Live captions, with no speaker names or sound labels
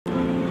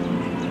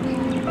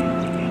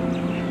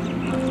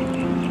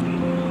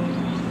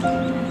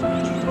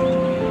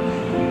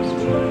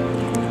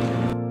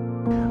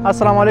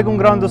السلام علیکم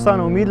ګران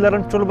دوستانو، امید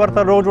لرم ټول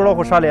برته روغ جوړ او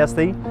خوشاله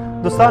یاستئ.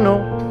 دوستانو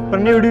پر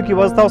نوې ویډیو کې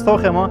وځ تاسو ته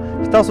وښیم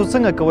چې تاسو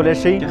څنګه کولی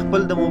شئ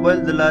خپل د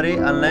موبایل د لارې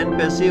آنلاین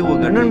پیسې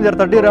وګټئ. نن مې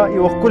درته ډېره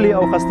یوه ښکلې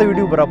او ښایسته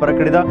ویډیو برابره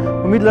کړې ده.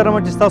 امید لرم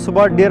چې ستاسو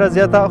به ډېره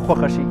زیاته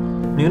خوښه شي.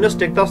 یونس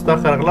ټیک تاسو ته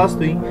ښه راغلاست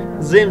وي.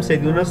 زه یم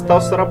سید یونس،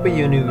 تاسو سره په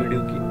یو نوي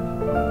ویډیو کې.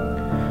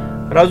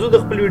 راځو د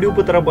خپل ویډیو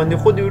په طرف باندې.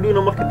 خو د ویډیو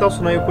نه مخکې تاسو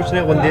نه یو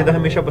کوچنی غوندې د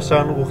همیشه په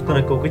شان غوښتنه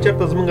کوو که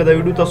چېرته زموږ دا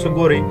ویډیو تاسو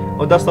ګورئ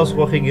او دا ستاسو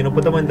خوښېږي نو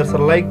په ده باندې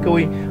درسره لایک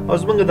کوئ او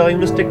زموږ دغه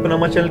یونس ټیک په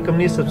نامه چینل کوم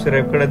نه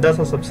سبسکرایب کړی دا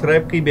سره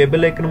سبسکرایب کړئ، بیا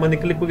بل آیکن باندې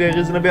کلیک وکړئ،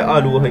 هغې نه بیا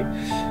آل ووهئ.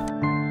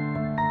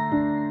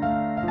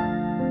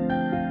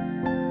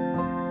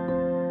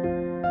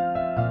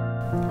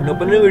 نو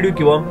په نوې ویډیو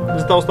کې به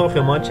زه تاسو ته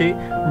وښیم چې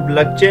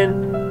بلاک چین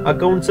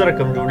اکاونټ سره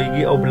کوم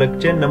جوړېږي او بلاک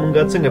چین نه موږ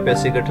څنګه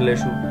پیسې ګټلی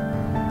شو.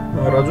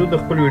 راځو د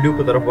خپل ویډیو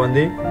په طرف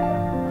باندې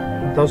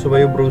تاسو به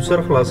یو براوزر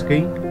خلاص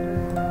کړئ.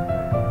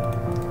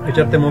 که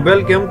چېرته موبایل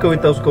کې هم کوئ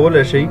تاسو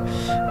کولی شئ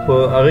په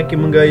هغه کې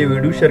موږ یو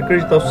ویډیو شیر کړی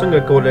چې تاسو څنګه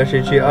کولی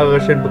شئ چې هغه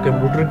شی په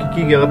کمپیوټر کې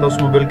کېږي هغه تاسو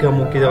موبایل کې هم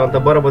وکړئ. هغلته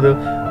بره به د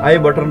آی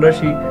بټن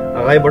راشي،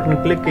 هغه آی بټن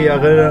کلیک کړئ،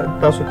 هغه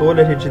تاسو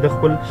کولی شئ چې د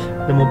خپل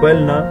د موبایل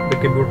نه د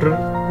کمپیوټر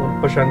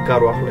په شان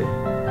کار واخلئ.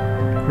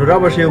 نو را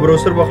به شئ یو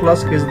براوزر به خلاص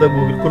کړئ. زه د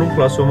ګوګل کروم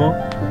خلاصوم.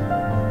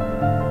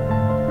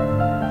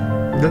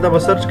 دلته به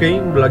سرچ کوئ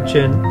بلاک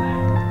چین.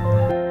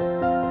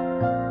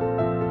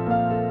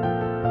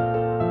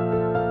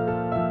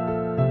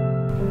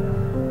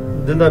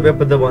 دلته بیا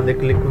په ده باندې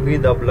کلیک وکړئ.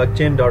 دا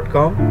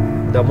blockchain.com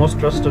دا most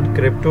trusted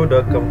crypto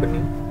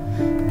company.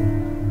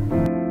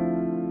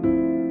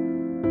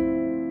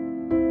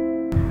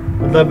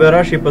 دلته بیا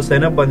راشئ په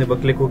ساین اپ باندې به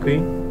کلیک وکړئ.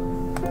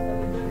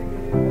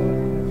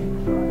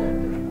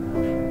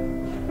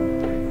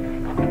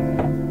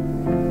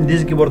 دې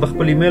کې ورته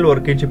خپل ایمیل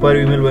ورکړئ چې پر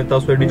ایمیل باندې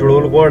تاسو آی ډي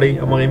جوړول غواړئ،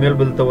 هماغه ایمیل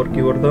به دلته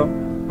ورکړئ. ورته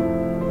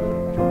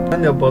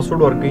باندې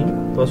پاسورډ ورکړئ.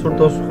 پاسورډ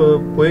تاسو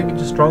پوهېږئ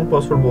چې سټرانګ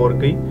پاسورډ به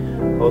ورکړئ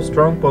او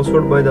سټرانګ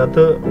پاسورډ باید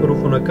اته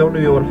حروفونه کم نه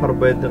وي او هر حرف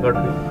باید غټ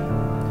وي.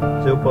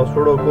 زه یو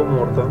پاسورډ وکړم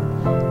ورته.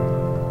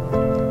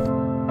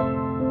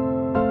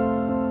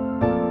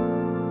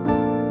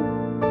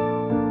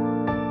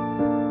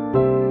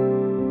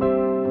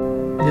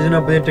 دې نه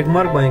په دې ټیک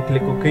مارک باندې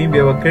کلیک وکړئ،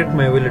 بیا به کریټ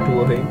مای ویلټ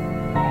ووهئ.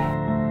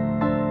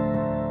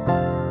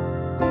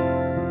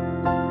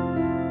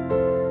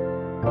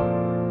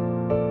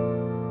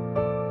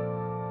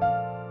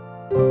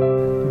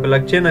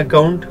 بلاک چین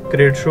اکاونٹ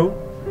کریٹ شو.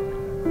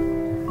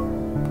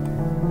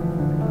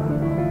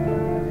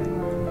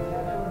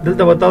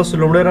 دلته به تاسو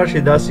لومړی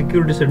راشئ دا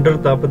سیکیورټي سنټر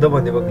ته په ده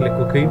باندې به کلیک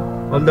وکړئ.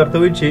 هلته درته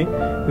وایي چې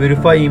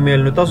ویریفای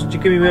ایمیل. نو تاسو چې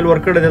کوم ایمیل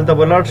ورکړی دلته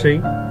به لاړ شئ.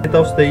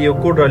 تاسو ته یو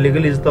کوډ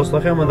رالیږلی زه تاسو ته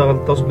ښیم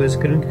دغلته تاسو په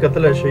سکرین کې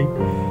کتلی شئ.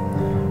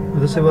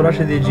 داسې به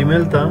راشئ د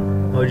جیمیل ته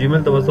او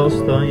جیمیل ته به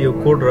تاسو ته یو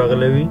کوډ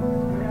راغلی وي.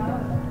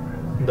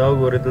 دا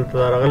وګورئ دلته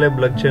راغلی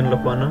بلاک چین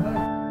لخوا نه.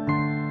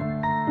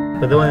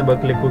 په ده باندې به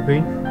کلیک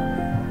وکړئ.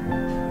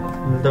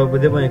 دلته په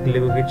دې باندې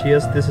کلیک وکړئ چې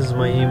یس دس از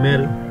مای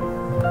ایمیل.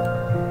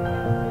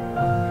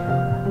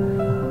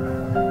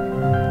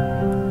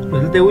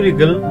 دلته یې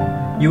ولیکل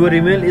یور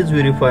ایمیل از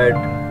ویریفایډ.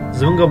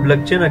 زموږ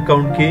بلاک چین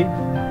اکاونټ کې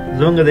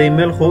زموږ د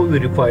ایمیل خو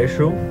ویریفای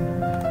شو.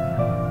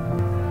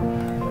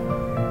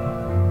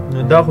 نو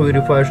دا خو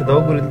ویریفای شو. دا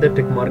وګورئ دلته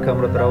ټیک مارک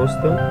هم راته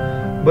راوسته.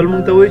 بل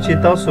موږ ته وایي چې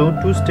تاسو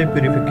 2 سټیپ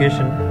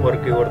ویریفیکیشن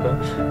ورکوئ ورته.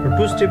 نو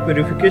 2 سټیپ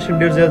ویریفیکیشن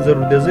ډېر زیات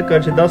ضروري دی ځکه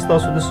چې دا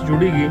ستاسو داسې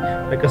جوړېږي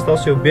لکه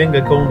ستاسو یو بینک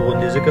اکاونټ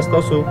غوندې. ځکه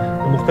ستاسو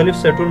د مختلف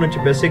سایټونو چې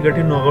پیسې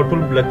ګټئ نو هغه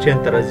ټول بلاک چین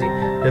ته راځي.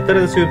 زیاتره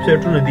داسې ویب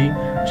سایټونه دي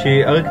چې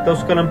هغه کې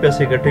تاسو کله هم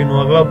پیسې ګټئ نو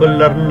هغه بل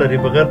لار نه لري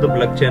بغیر د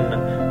بلاک چین نه.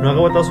 نو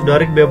هغه به تاسو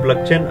ډایرکټ بیا بلاک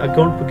چین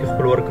اکاونټ پکې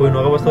خپل ورکوئ نو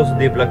هغه به تاسو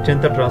د بلاک چین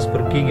ته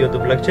ټرانسفر کېږي او د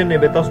بلاک چین نه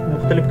بیا تاسو په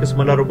مختلف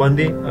قسمه لارو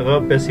باندې هغه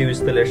پیسې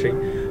ویستلی شئ.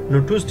 نو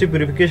 2 سټیپ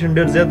ویریفیکیشن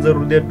ډېر زیات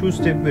ضروري دی. 2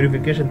 سټیپ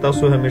ویریفیکیشن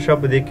تاسو همیشه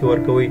په دې کې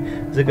ورکوئ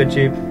ځکه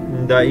چې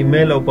دا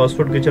ایمیل او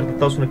پاسورډ کې چېرته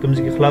تاسو نه کوم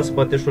ځای کې خلاص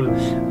پاتې شول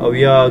او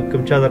یا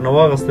کوم چا درنه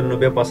واخیستل نو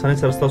بیا په اسانۍ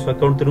سره ستاسو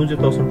اکاونټ ته نوځي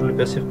تاسو ټولې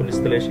پیسې خپل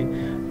ایستلی شي.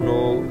 نو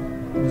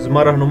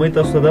زما راهنمایي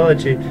تاسو ته دا ده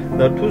چې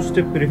دا 2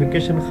 سټیپ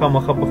ویریفیکیشن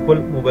خامخا په خپل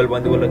موبایل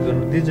باندې ولګوئ.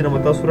 نو دې ځای نه به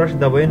تاسو راشئ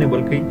دا به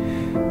انیبل کړئ.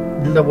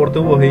 دلته به ورته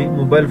ووهئ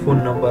موبایل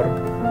فون نمبر.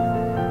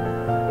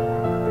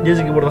 دې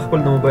ځای کې ورته خپل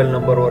د موبایل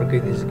نمبر ورکوئ.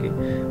 دې ځای کې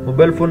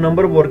موبایل فون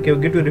نمبر به ورکوئ او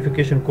ګیټ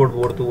ویریفیکیشن کوډ به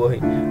ورته ووهئ.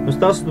 نو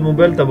ستاسو د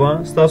موبایل ته به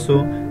ستاسو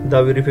دا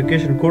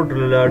ویریفیکیشن کوډ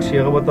لاړ شي.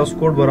 هغه به تاسو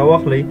کوډ به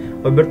راواخلئ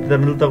او بیرته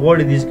درنه دلته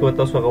غواړئ دې کې به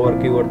تاسو هغه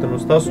ورکوئ ورته. نو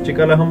ستاسو چې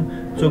کله هم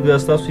څوک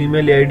د ستاسو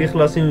ایمیل یا آی ډي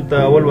خلاصوي نو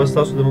اول به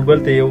ستاسو د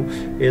موبایل ته یو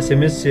اس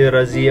ام اس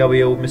راځي او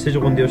یو میسج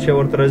غوندې یو شی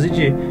ورته راځي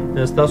چې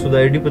ستاسو د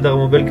آی ډي په دغه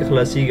موبایل کې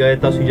خلاصېږي.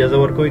 آیا تاسو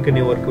اجازه ورکوئ که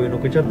نه ورکوئ. نو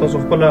که چېرته تاسو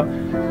خپله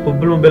په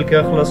بل موبایل کې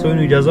خلاصوئ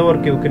نو اجازه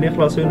ورکوئ، که نه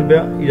خلاصوئ نو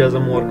بیا اجازه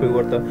مو ورکوئ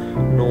ورته.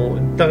 ده نو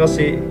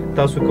دغسې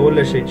تاسو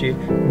کولی شئ چې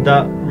دا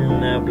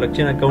بلاک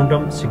چین اکاونټ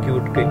هم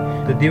سیکیور کړئ.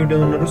 د دې ویډیو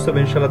نه وروسته به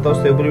انشاءالله تاسو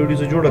ته یو بل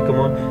ویډیو زه جوړه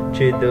کړم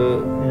چې د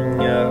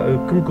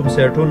کوم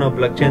سایټونه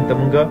بلاک چین ته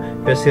مونږه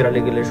پیسې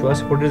رالېږلی شو.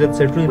 هسې خو ډېر زیات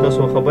سایټونه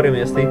تاسو خبرې مې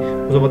یاستئ،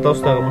 خو زه به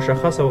تاسو ته هغه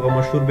مشخص او هغه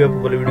مشهور بیا په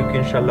بله ویډیو کې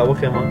انشاءالله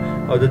وښیم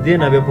او د دې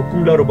نه بیا په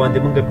کوم لارو باندې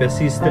مونږ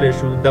پیسې ایستلی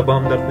شو دا به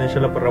هم درته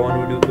انشاءالله پر روان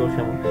ویډیو کې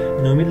وښیم.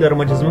 نو امید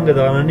لرم چې زمونږ د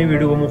نننۍ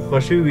ویډیو به مو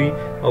خوښه شوې وي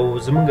او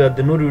زمونږ د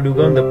نورو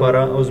ویډیوګانو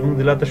دپاره او زمونږ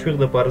د لا تشویق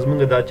دپاره زمونږ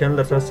دا چینل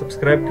درسره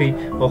سبسکرایب کړئ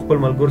او خپل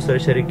ملګرو سره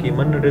شریک کړئ.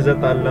 مننه ډېر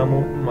زیاته. الله مو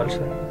مل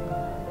شه.